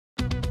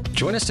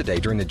Join us today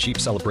during the Jeep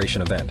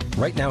Celebration event.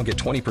 Right now, get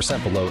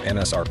 20% below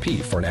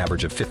MSRP for an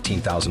average of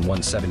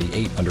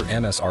 $15,178 under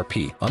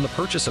MSRP on the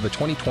purchase of a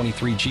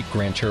 2023 Jeep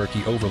Grand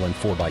Cherokee Overland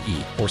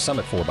 4xE or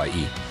Summit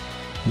 4xE.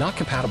 Not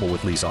compatible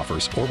with lease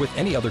offers or with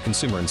any other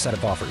consumer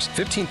incentive offers.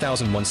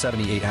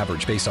 $15,178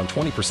 average based on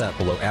 20%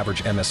 below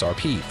average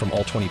MSRP from all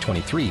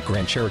 2023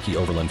 Grand Cherokee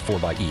Overland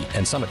 4xE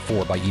and Summit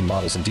 4xE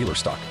models in dealer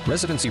stock.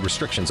 Residency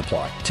restrictions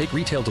apply. Take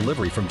retail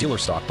delivery from dealer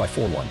stock by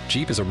 4/1.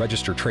 Jeep is a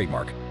registered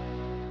trademark.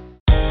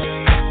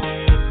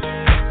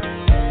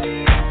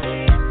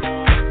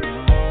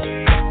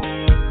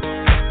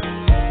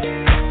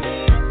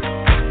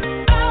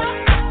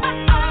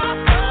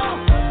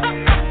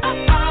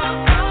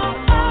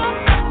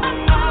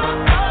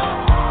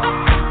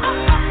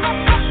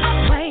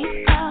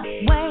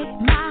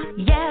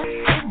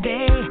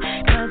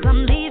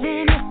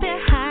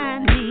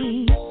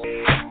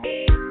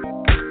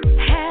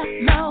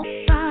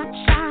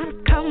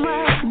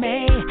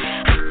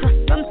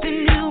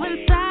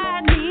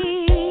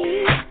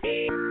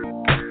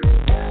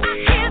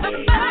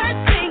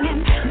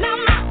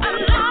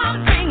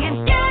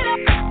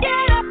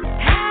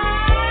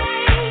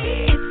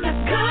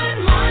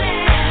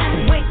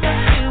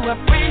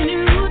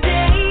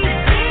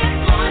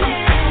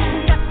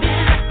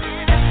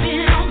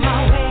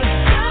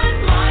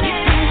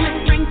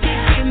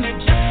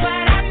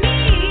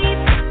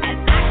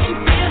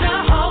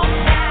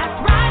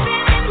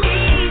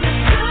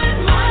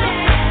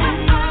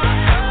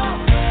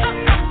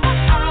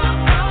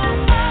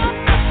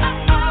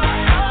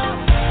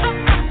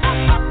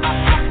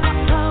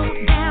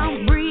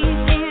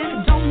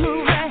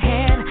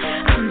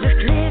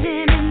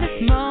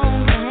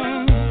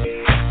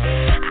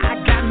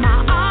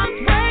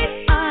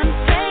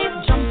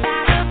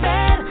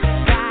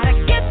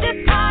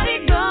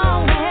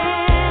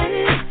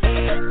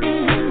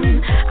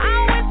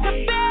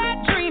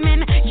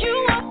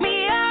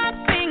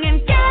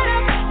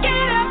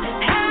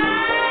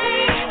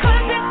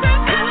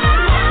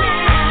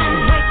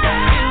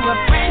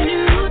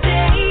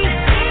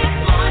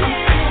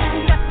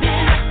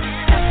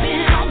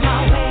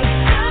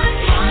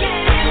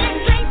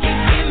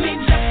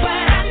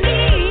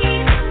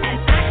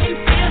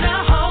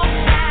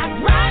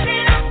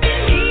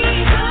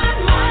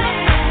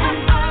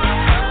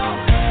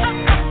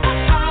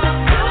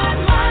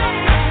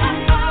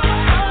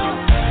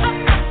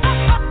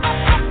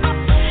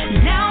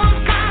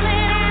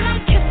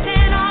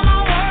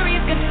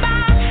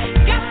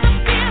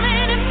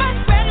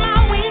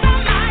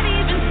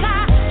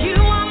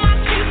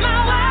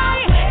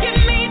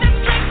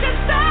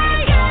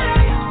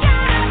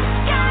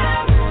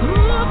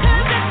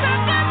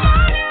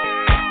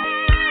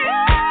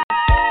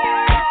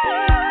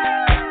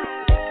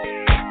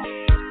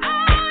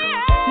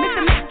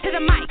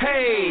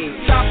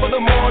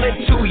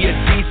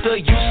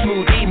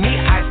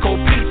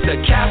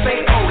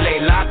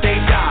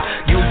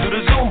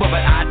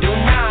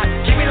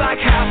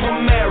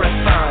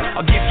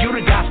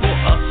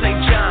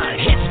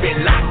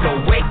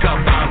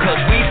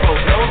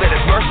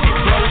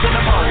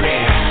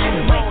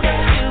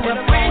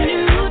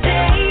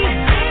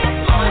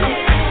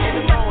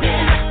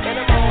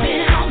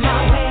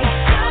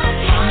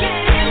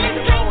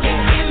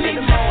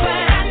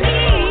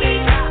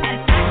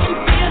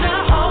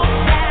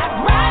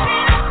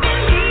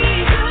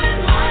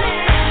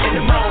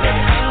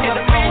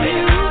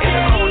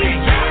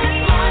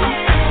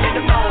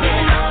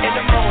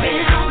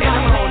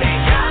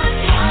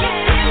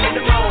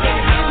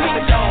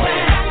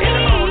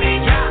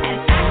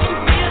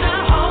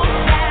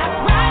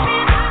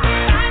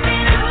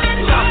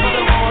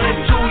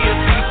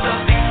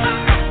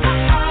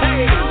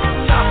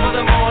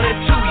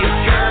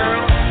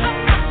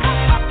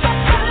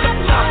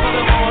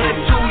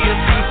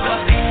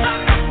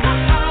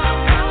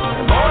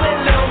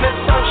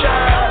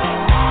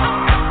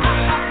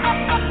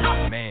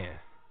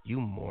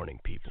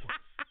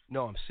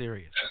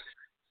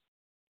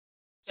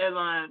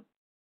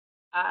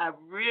 I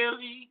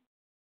really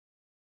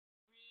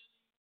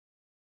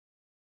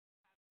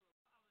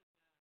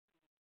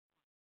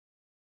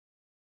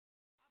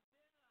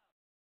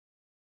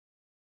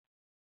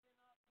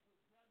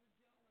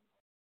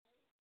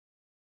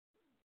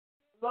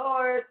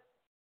Lord,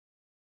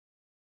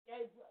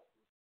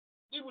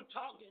 we were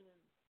talking and,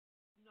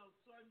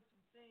 sorting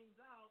some things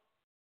out,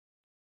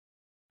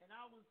 and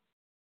I was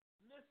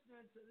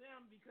listening to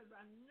them because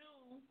I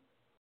knew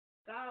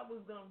God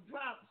was going to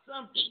drop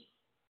something,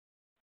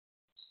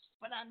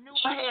 but I knew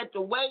I had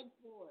to wait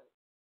for it.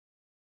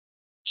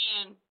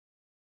 And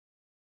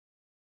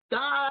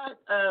God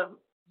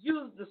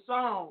used the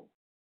song.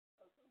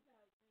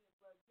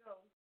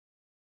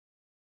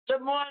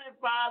 Good morning,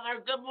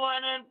 Father. Good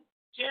morning.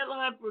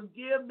 Caroline,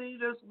 forgive me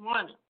this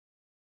morning.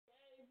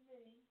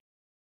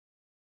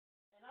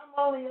 And I'm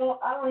only on,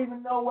 I don't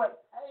even know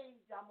what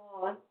page I'm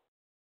on.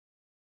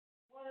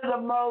 One of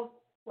the most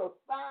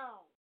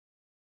profound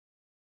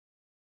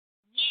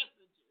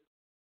messages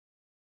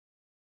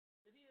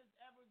that he has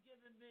ever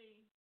given me.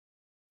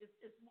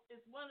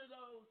 It's one of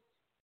those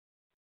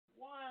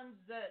ones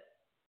that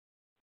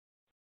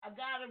I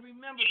gotta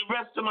remember the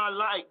rest of my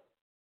life.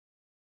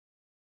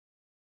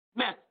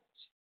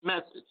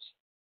 Message.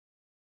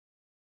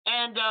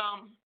 And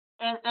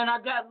I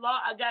got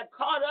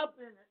caught up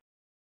in it.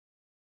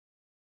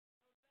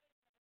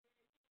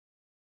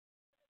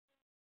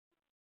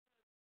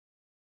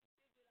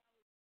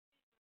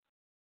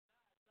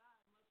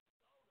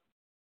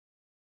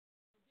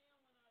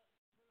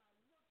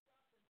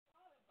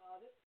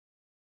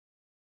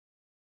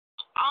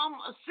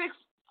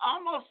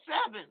 Almost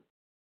 7.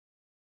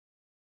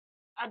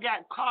 I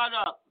got caught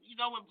up. You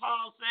know when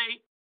Paul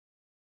say,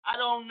 I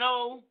don't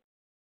know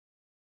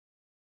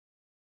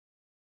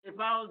if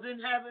I was in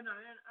heaven or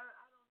in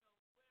earth.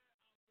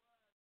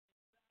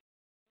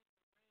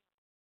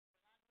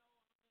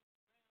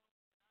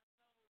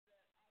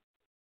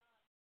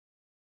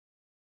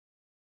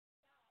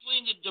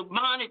 Between the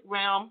demonic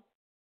realm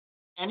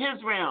and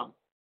his realm.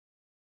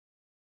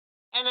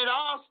 And it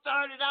all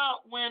started out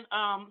when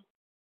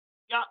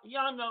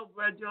y'all know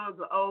Brad Joe's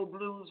an old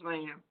blues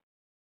man.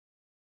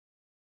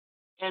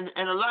 And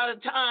a lot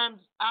of times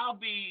I'll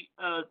be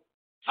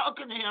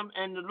talking to him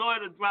and the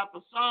Lord will drop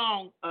a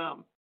song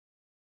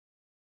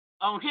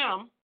on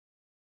him,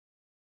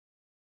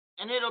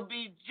 and it'll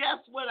be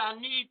just what I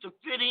need to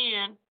fit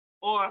in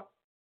or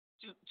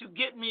to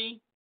get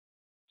me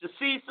to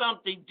see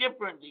something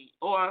differently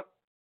or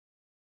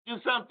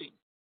do something.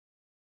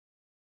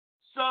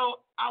 So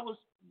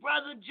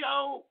Brother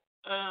Joe,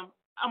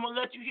 I'm going to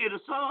let you hear the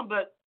song,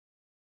 but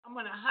I'm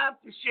going to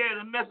have to share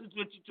the message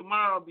with you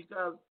tomorrow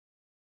because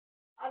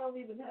I don't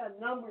even have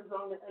numbers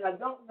on it, and I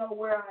don't know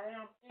where I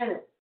am in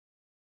it.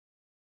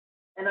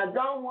 And I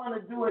don't want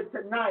to do it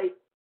tonight.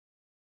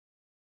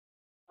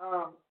 I'm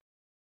on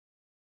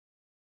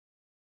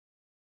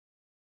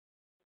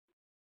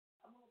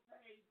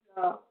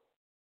page...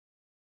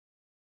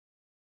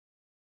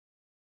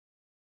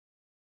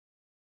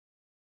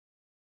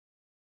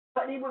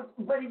 But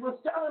he was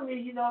telling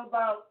me, you know,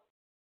 about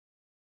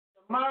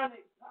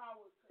demonic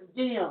power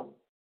condemned. And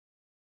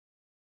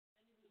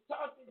he was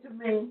talking to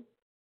me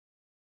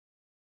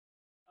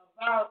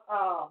about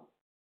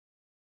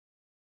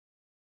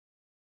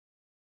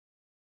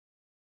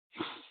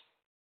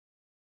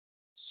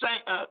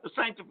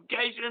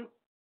sanctification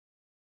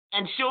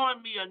and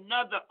showing me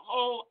another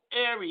whole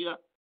area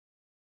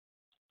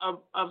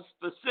of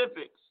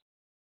specifics.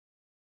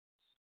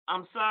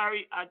 I'm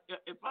sorry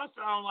if I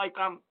sound like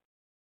I'm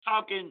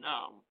talking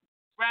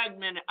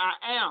fragmented. I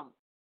am,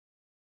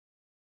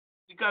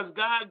 because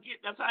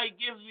that's how he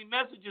gives me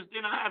messages.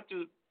 Then I have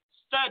to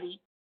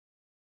study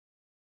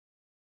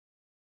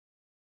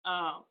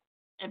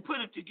and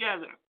put it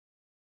together.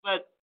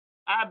 But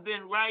I've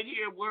been right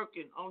here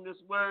working on this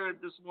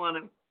word this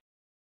morning,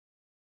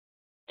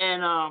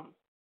 and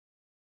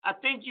I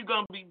think you're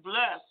gonna be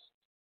blessed.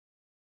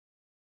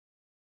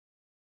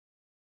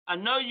 I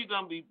know you're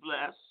gonna be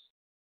blessed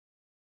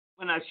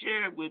when I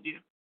share it with you.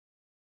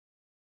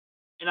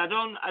 And I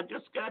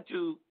just got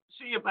to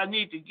see if I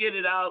need to get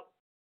it out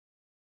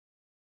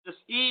this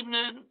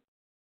evening.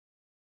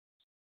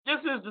 This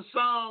is the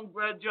song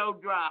Brad Joe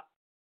dropped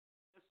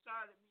that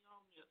started me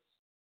on this.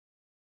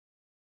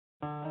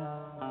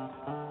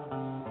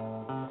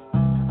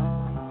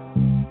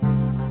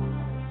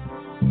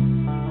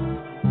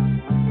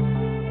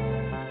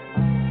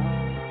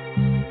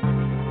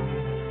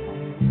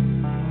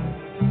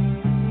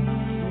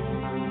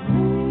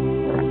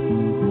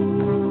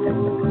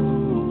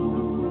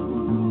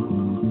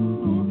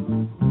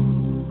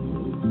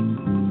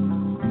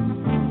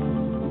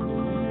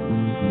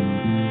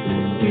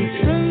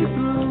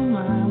 Through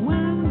my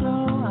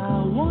window,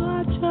 I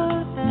watch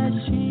her as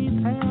she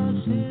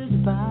passes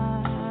by.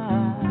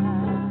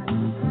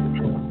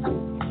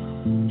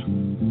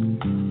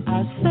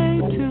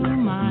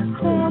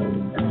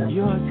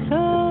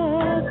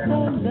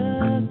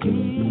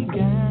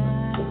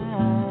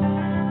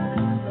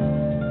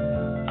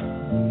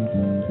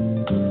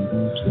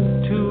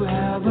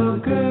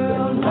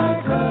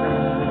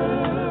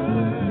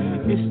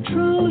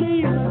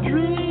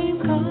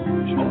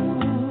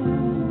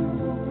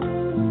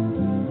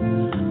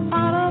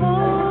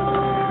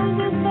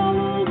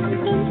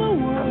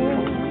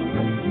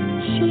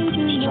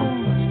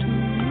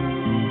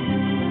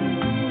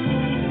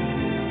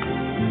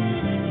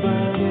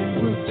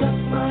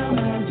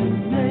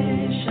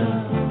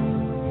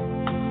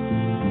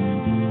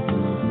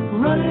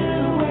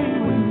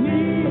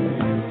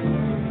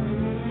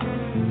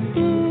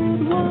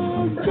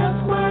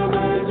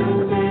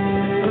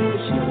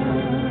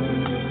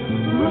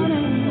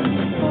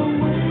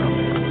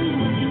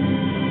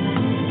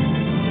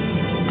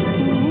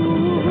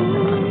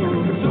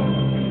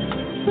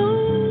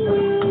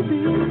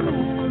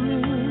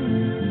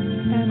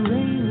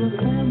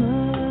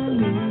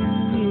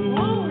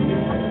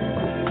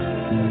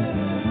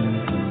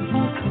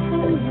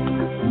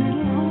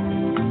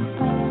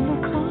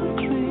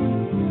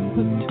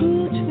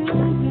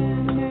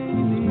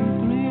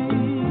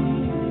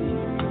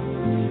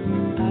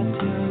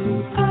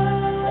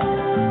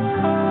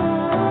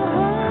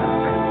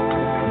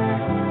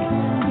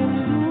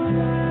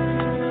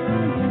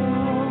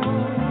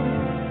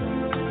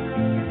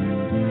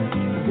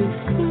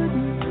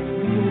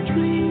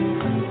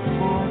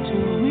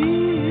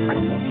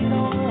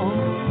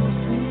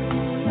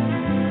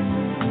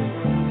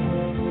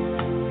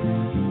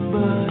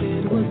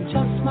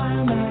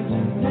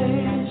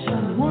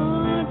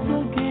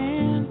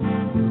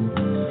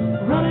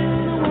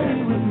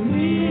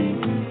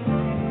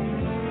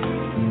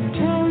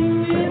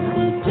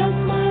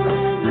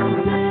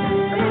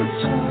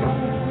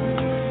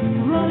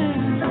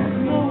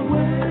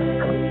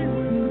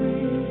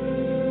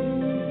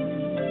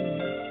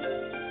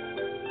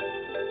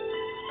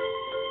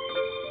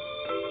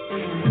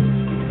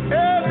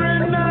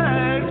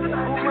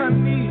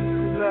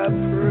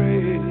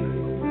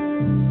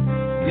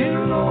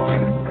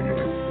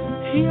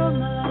 Hear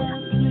my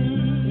plea.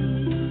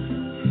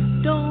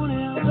 Don't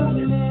ever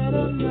let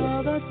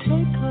another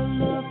take her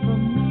love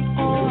from me,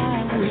 or I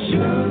will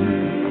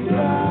surely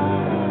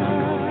die.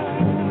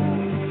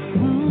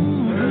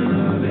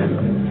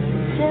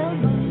 Tell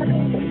me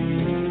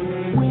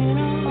when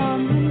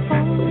I'm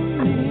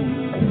unfolding,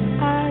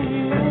 I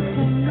hear a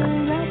tender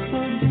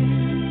rhapsody,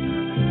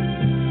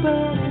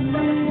 but in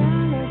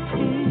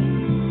reality,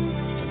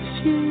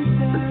 she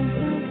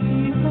doesn't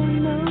even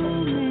know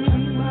me.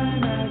 My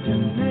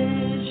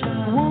imagination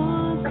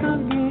once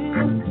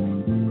again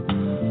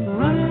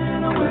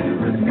running away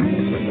with me.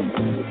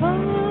 Oh,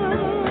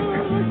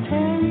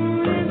 tell you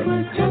it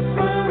was just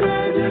my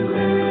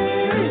imagination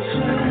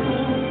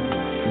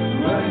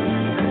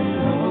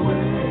running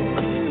away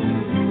with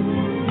me.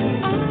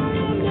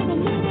 I'll never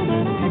know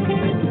that I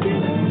can't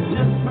forget it.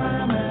 Just my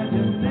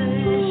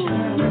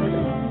imagination.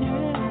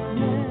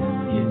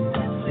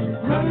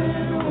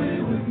 Running away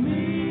with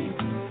me.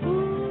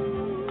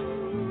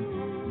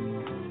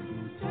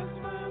 Just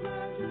my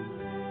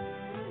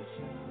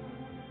imagination.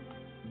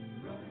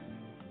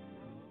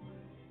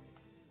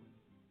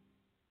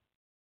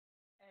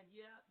 And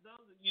yeah,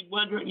 those of you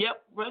wondering, yep,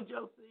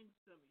 Joe sings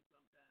to me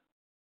sometimes.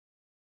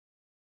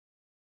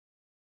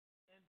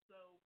 And so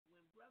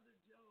when Brother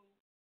Joe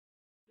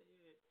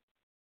said,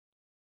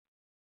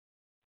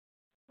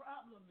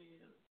 problem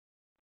is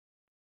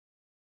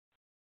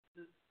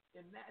the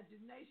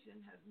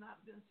imagination has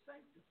not been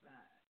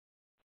sanctified.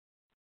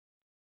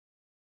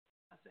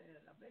 I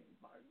said, I beg your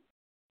pardon?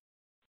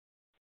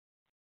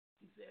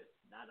 He said,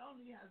 not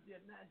only has the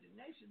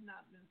imagination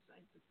not been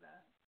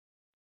sanctified,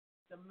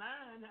 the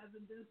mind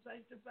hasn't been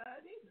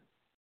sanctified either.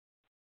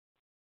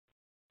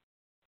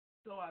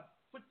 So I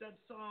put that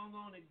song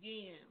on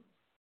again.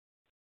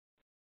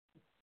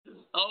 This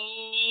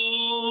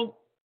old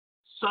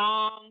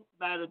song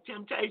by the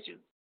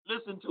Temptations.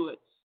 Listen to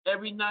it.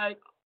 Every night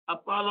I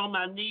fall on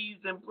my knees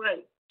and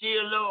pray.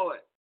 Dear Lord.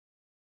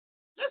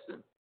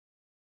 Listen.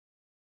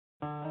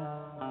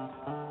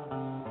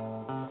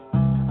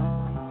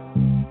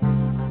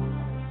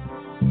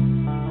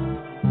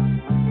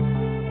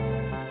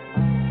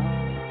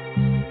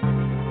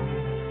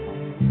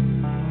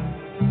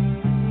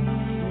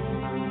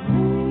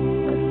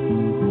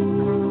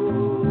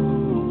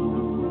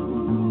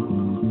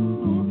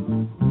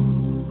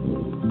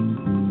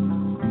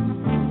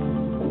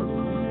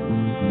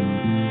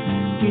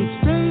 Each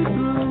day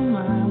through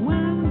my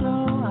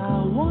window,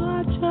 I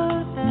watch her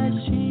as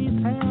she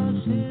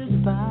passes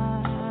by.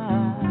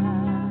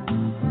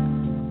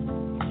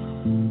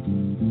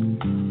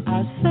 I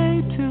say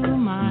to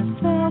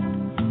myself,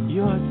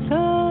 you're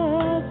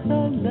such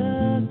a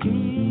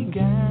lucky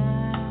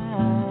guy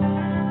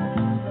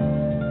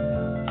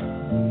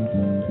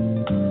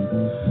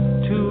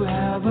to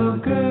have a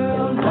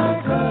girl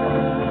like her.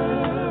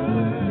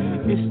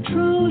 Is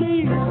truly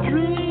a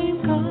dream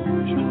come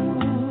true.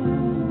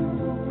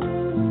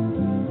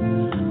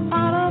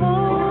 Out of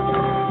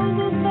all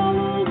the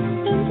fellows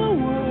in the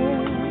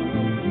world,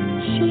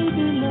 she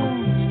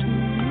belongs to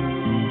you.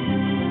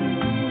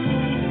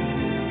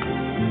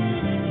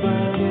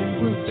 But it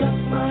was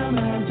just my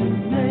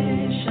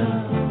imagination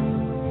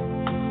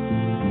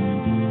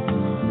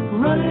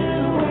running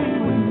away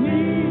with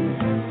me.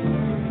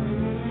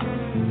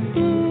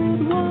 It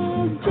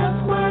was just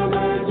my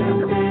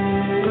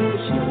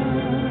imagination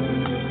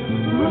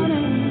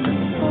running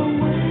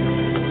away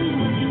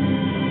with me.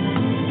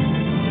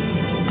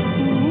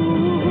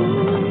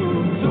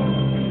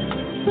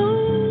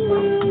 Soon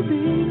we'll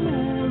be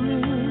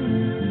married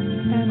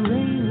and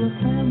raise a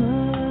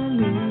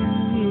family.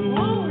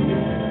 Oh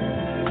yeah.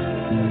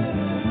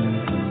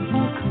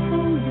 A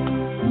cozy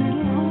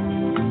little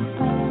home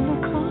out in the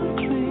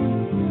country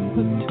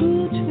with 2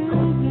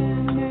 children,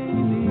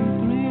 maybe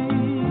 3.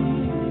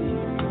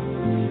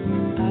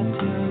 I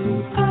tell you,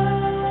 I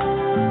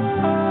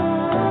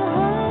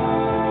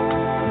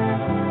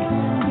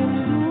can't get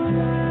it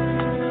away.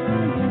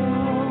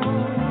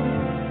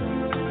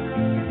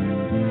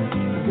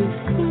 This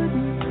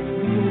couldn't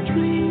be a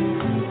dream,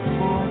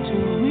 for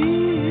too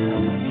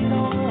real it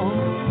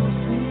all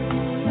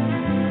seemed.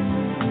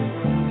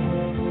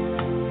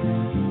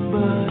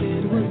 But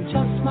it was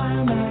just my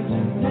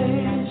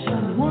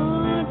imagination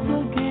once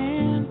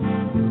again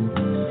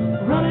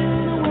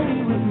running away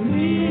with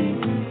me.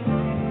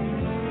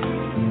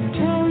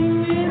 Tell you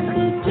it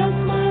was just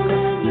my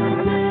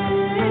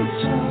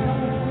imagination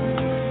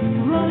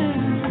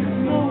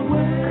running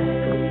away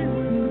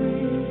with me.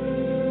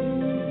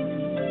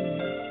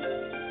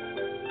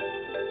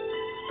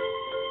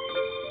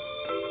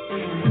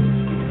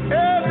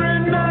 Every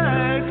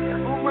night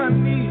on my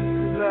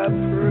knees I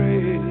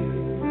pray,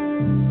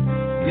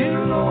 dear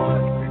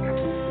Lord,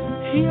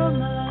 hear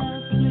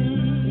my plea.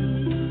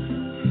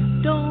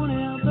 Don't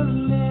ever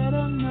let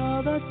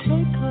another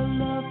take her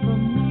love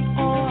from me,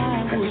 or I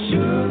will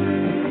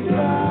surely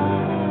die.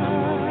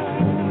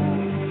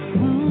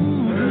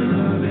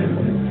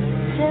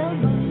 Tell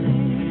me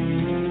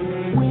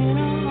when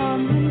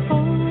I'm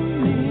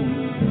unfolding,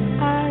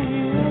 I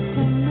hear a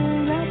tender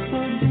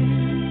rhapsody,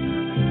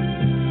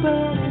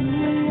 but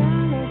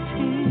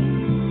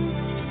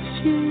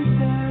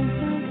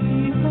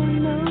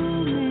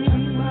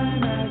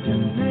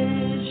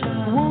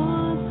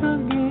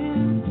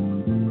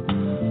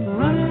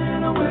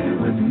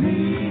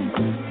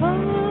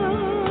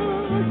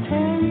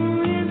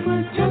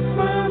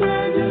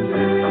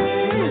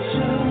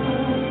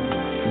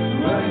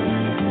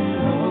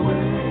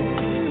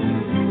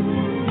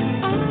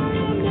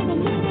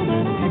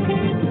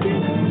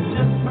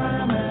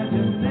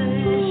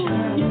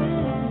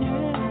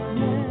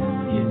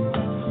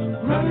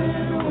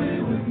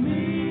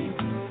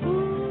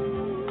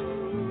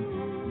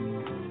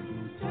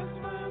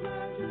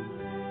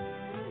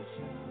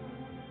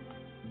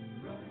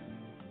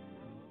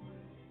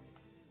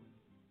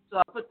So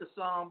I put the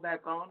song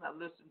back on. I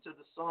listened to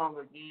the song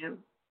again.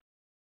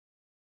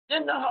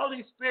 Then the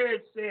Holy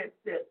Spirit said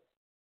this.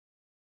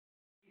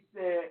 He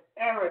said,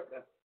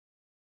 Erica,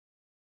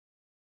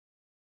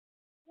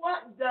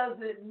 what does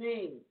it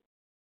mean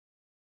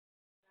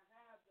to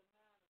have the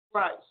mind of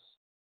Christ?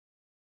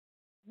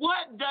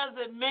 What does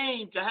it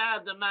mean to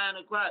have the mind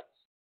of Christ?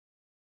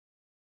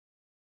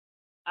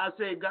 I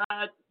said,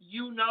 God,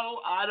 you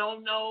know, I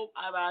don't know.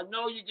 I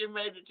know you're getting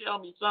ready to tell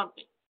me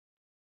something.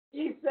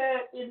 He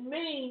said, it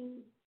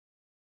means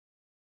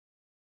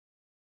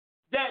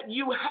that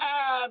you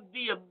have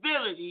the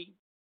ability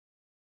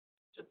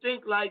to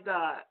think like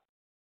God.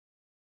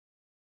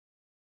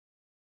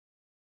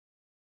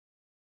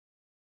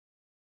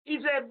 He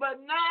said,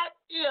 but not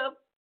if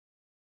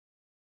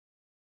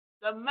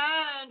the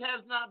mind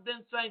has not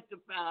been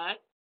sanctified,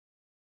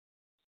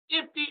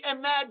 if the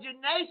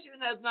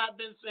imagination has not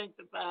been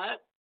sanctified,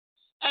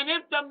 and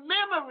if the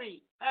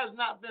memory has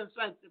not been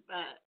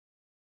sanctified.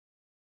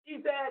 He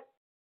said,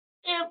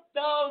 if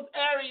those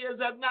areas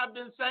have not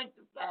been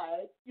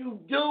sanctified,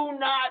 you do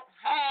not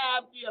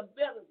have the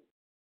ability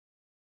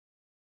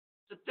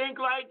to think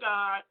like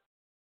God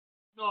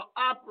nor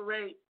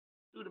operate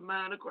through the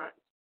mind of Christ.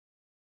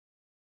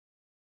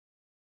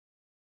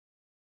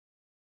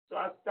 So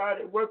I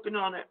started working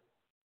on it.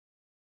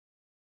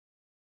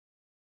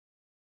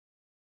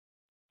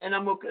 And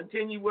I'm going to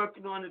continue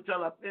working on it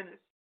until I finish.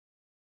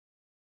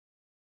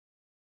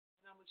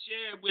 And I'm going to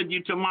share it with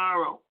you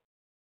tomorrow.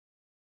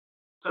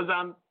 Because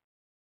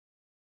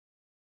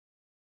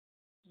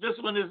this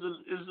one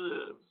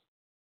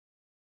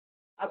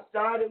I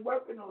started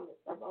working on it.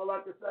 That's all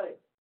I can say.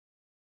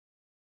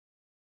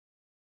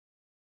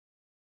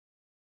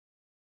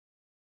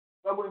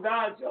 But when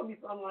God showed me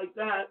something like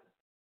that,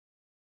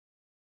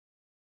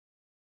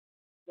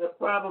 that's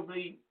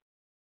probably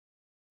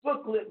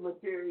booklet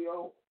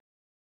material,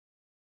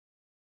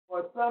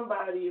 or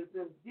somebody is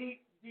in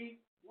deep,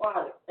 deep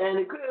water. And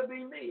it could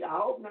be me. I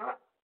hope not.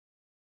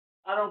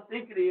 I don't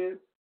think it is.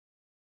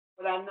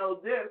 But I know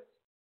this.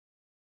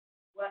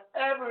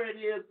 Whatever it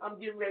is, I'm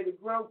getting ready to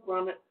grow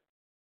from it.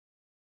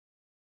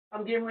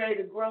 I'm getting ready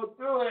to grow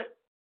through it.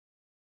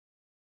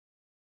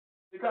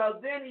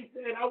 Because then he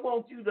said, I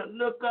want you to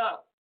look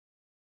up.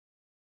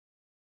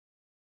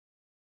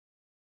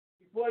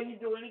 Before you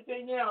do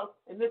anything else,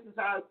 and this is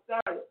how it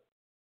started.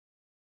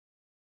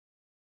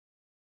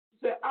 He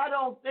said, I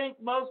don't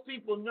think most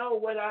people know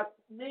what I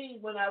mean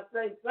when I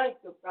say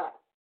sanctified.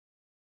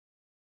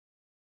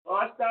 So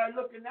I started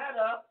looking that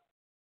up.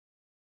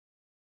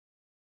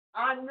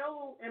 I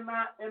knew in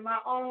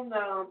my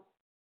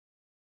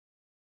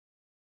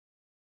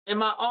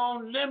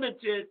own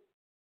limited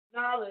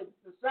knowledge,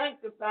 to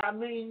sanctify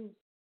means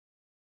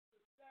to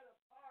set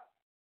apart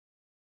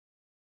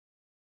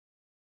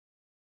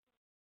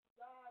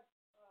God's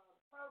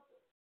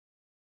purpose.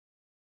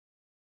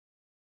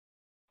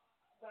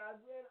 But I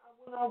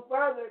went on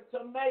further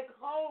to make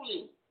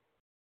holy,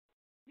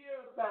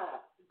 purify,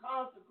 to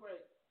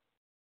consecrate,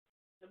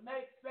 to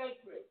make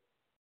sacred,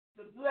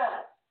 to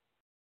bless,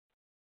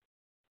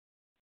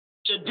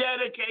 to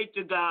dedicate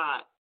to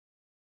God.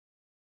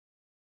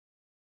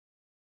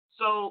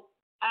 So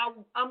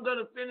I'm going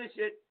to finish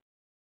it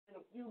in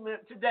a few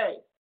minutes today.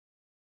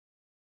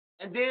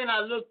 And then I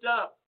looked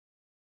up.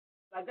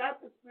 I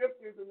got the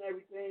scriptures and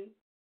everything.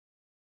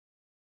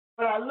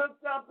 But I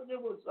looked up and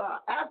it was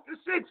after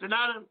 6 and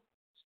I'm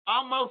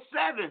almost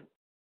 7.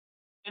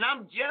 And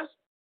I'm just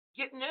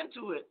getting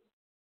into it.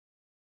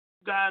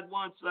 God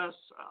wants us,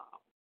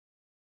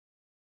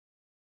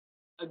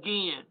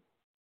 again,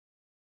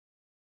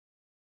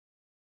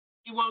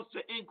 he wants to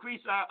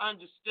increase our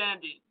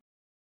understanding.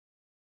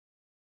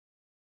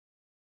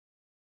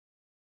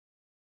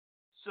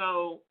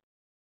 So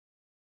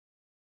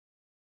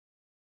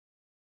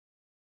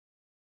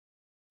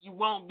you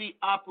won't be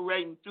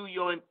operating through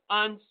your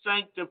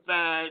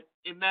unsanctified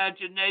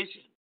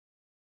imagination,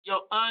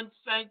 your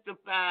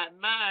unsanctified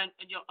mind,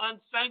 and your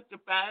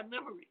unsanctified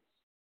memories.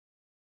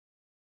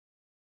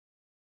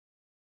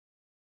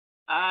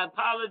 I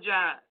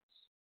apologize.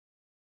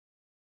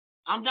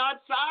 I'm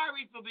not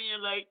sorry for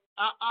being late,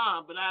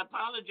 but I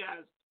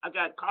apologize. I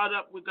got caught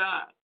up with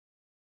God.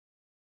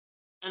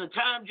 And the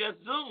time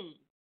just zoomed.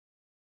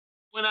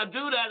 When I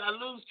do that, I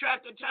lose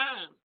track of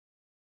time.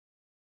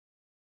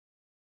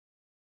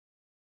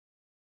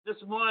 This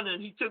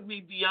morning, he took me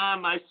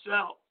beyond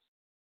myself.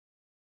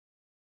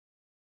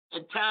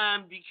 And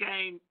time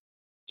became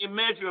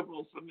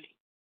immeasurable for me.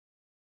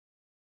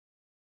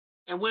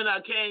 And when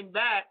I came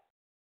back,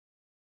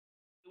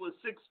 it was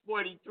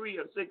 6:43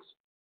 or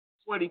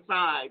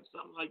 6:45,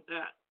 something like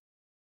that.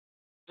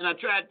 And I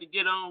tried to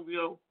get on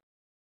real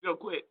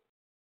quick.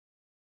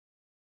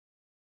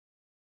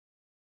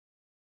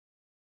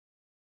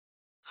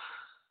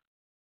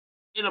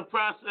 In a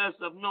process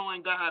of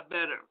knowing God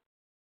better.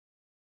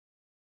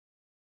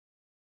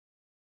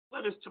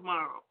 What is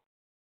tomorrow?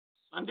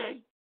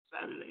 Sunday?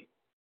 Saturday?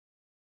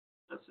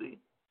 Let's see.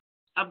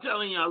 I'm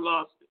telling you, I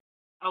lost it.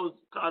 I was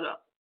caught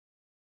up.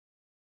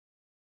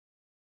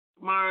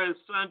 Tomorrow is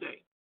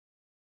Sunday.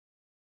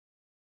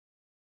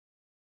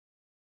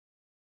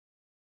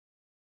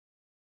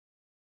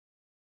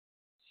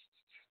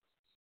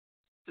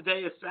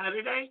 Today is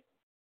Saturday.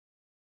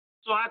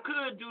 So I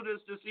could do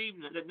this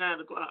evening at 9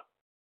 o'clock.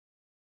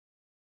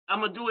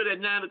 I'm going to do it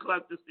at 9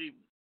 o'clock this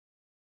evening.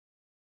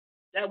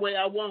 That way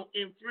I won't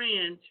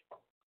infringe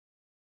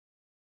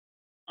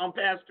on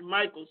Pastor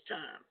Michael's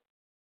time.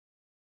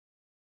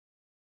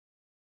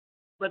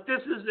 But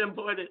this is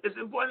important. It's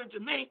important to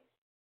me.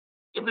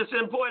 If it's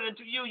important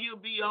to you, you'll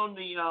be on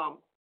the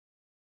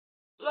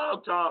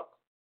Blog Talk,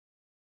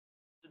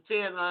 the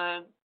 10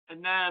 line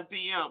at 9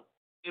 p.m.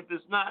 If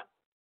it's not,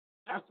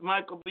 Pastor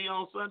Michael will be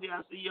on Sunday.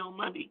 I'll see you on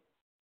Monday.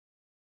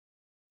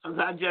 Because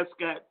I just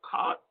got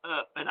caught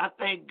up. And I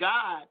thank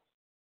God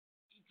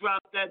he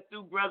dropped that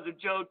through Brother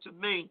Joe to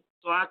me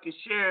so I could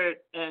share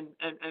it and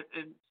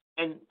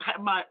have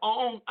my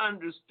own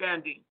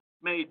understanding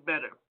made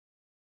better.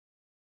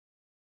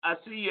 I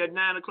see you at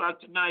 9 o'clock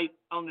tonight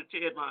on the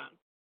TED line.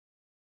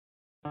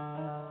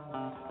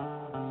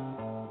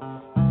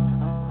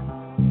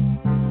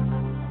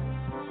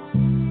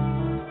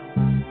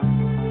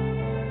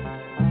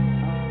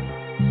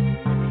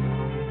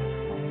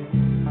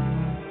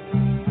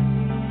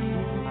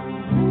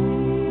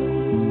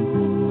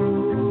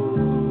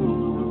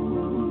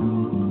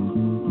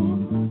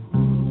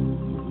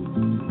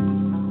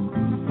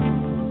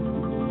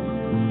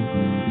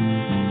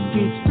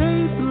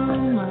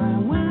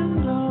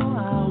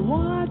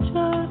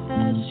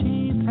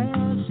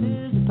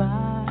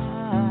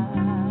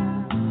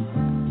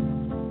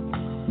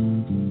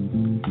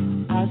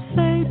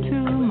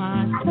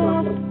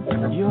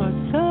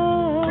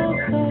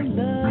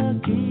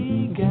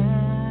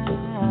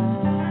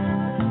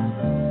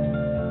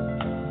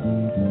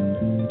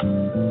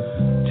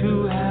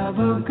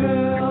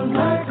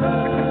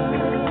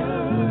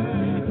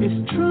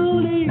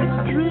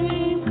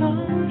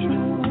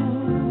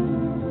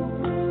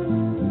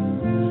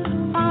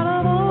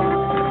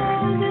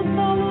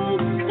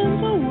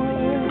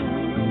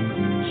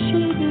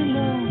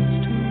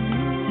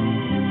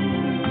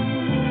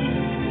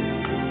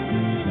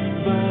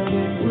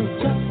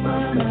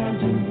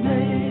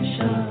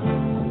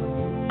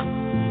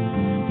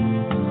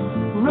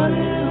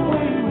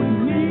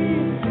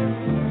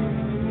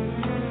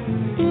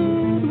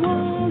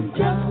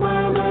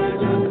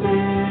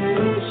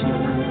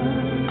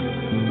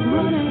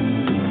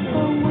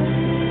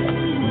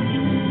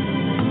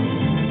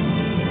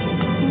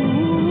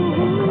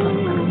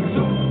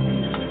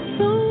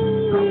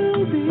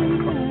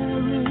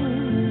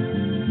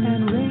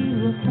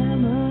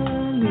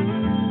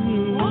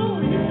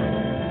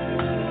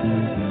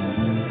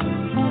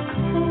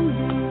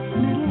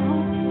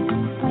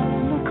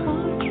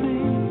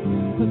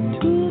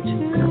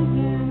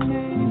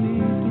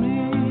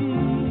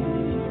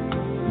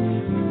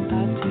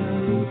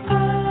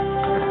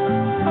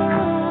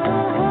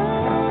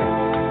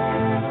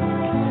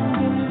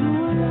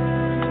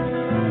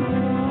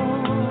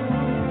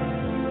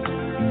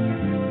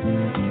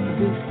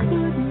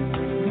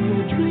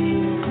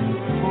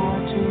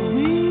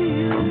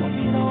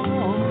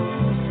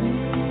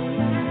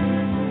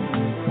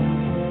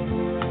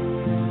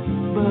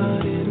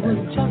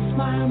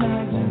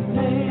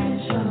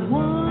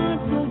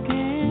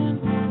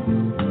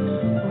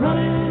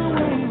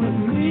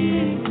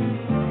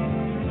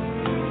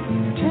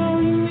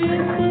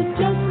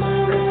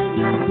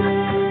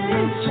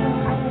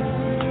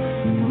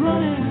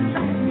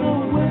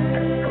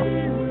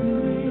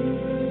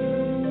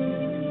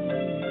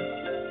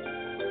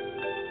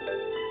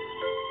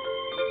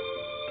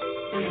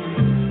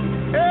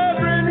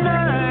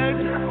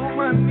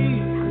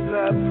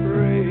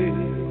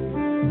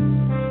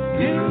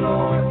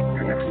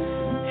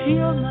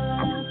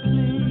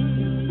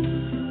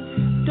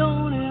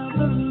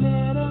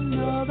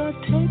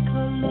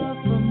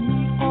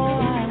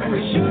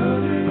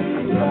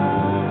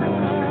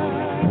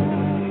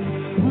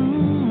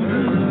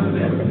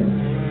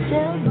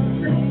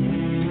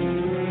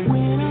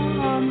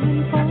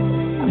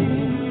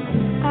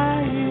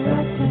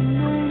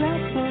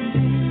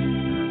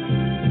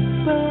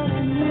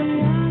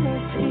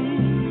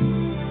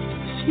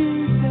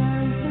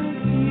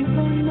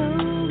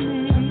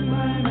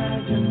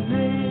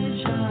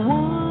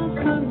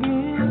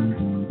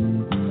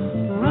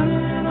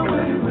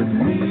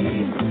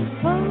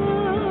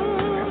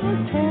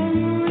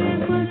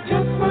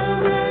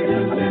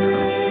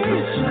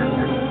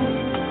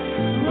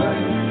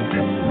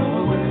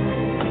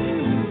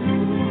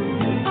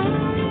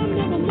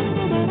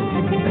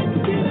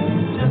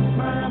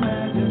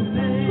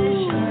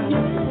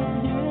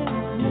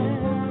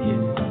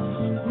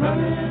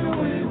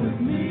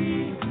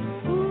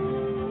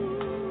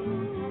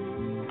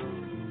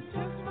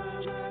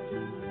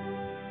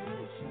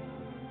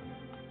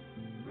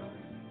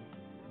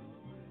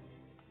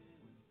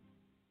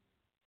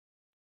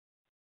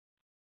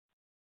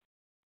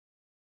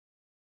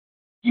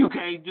 You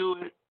can't do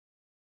it.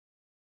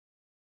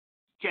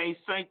 You can't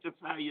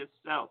sanctify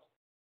yourself.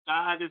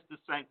 God is the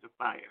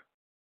sanctifier.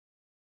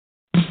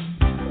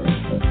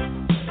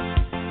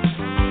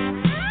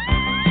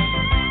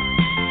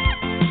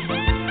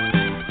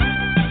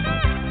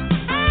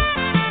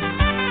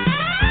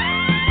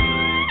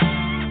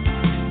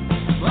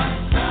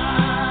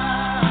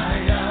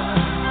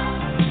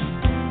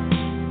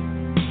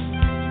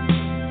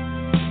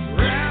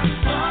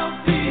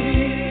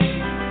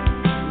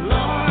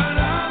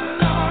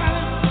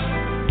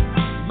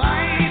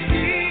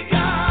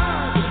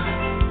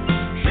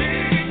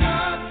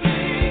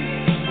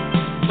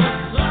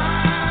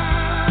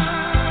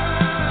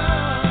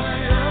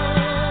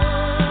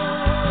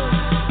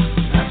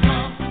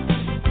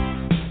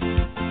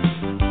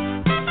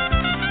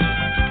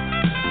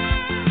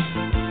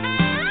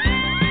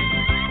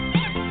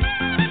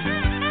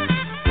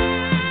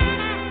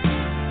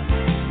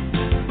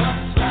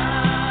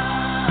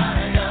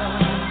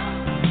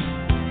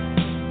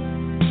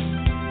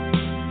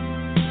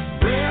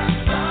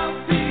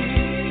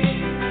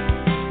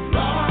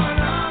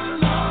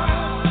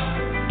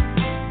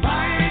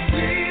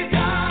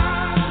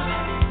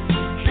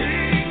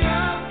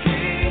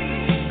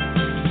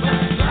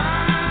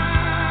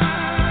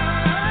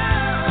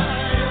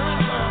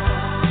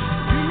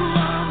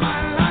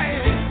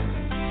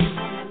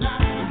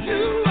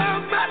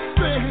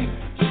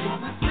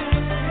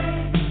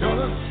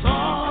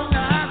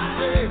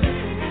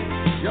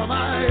 You're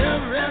my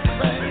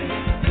everything.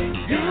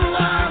 You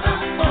are the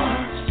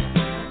force.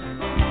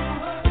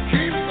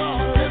 Keep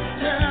on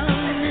lifting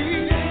me.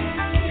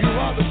 You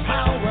are the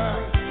power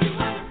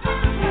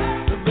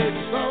that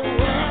makes the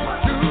world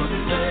to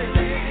sing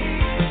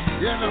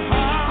in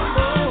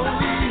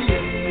harmony.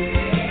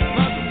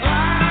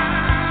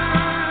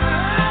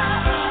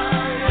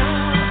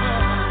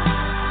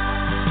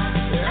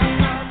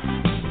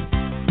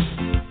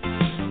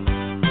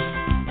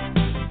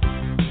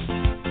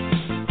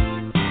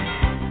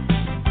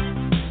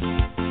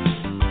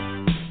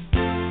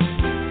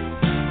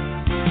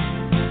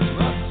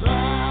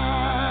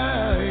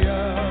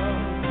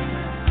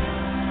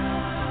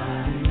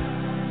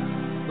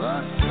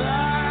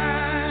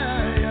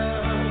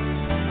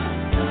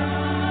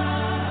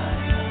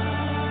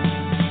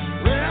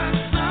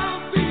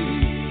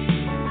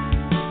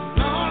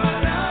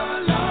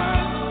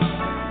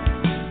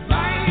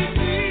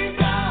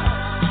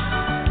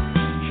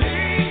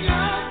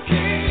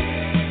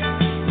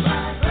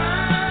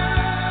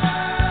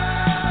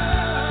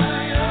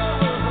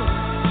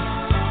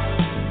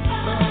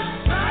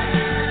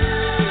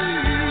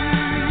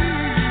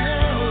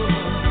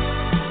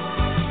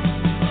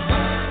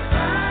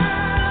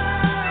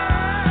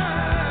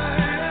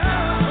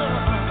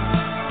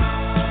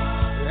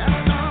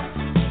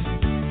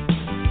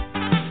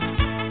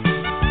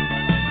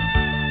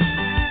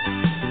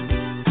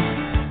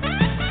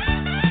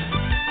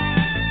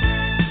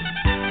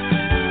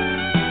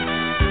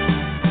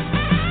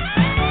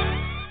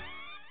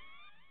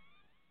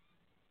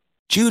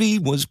 Judy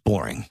was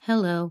boring.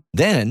 Hello.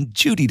 Then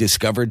Judy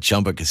discovered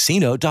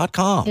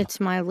ChumbaCasino.com. It's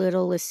my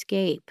little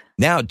escape.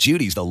 Now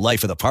Judy's the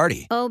life of the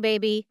party. Oh,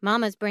 baby,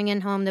 mama's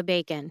bringing home the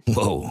bacon.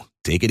 Whoa,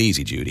 take it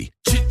easy, Judy.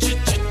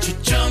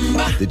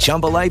 The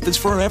Chumba life is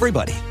for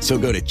everybody. So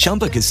go to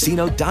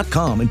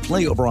ChumbaCasino.com and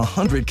play over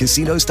 100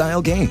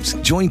 casino-style games.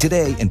 Join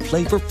today and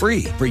play for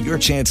free for your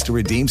chance to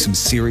redeem some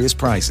serious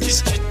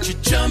prizes.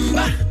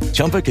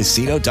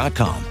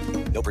 ChumbaCasino.com.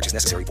 No purchase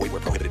necessary. Void where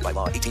prohibited by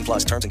law. 18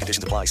 plus terms and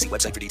conditions apply. See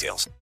website for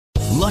details.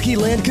 Lucky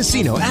Land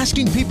Casino,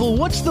 asking people,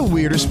 what's the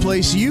weirdest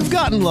place you've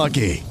gotten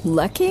lucky?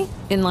 Lucky?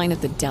 In line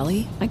at the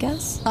deli, I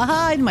guess?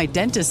 Aha, in my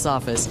dentist's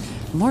office.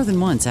 More than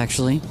once,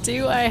 actually.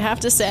 Do I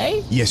have to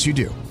say? Yes, you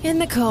do. In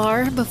the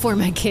car before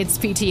my kids'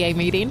 PTA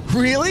meeting.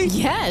 Really?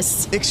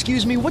 Yes.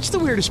 Excuse me, what's the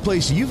weirdest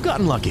place you've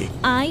gotten lucky?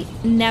 I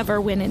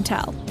never win and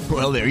tell.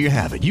 Well, there you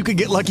have it. You can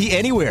get lucky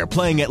anywhere,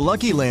 playing at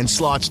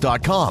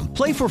LuckyLandSlots.com.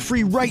 Play for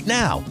free right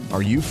now.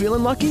 Are you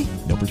feeling lucky?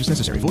 No purchase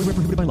necessary. Void where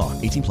prohibited by law.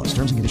 18 plus.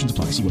 Terms and conditions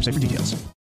apply. See website for details.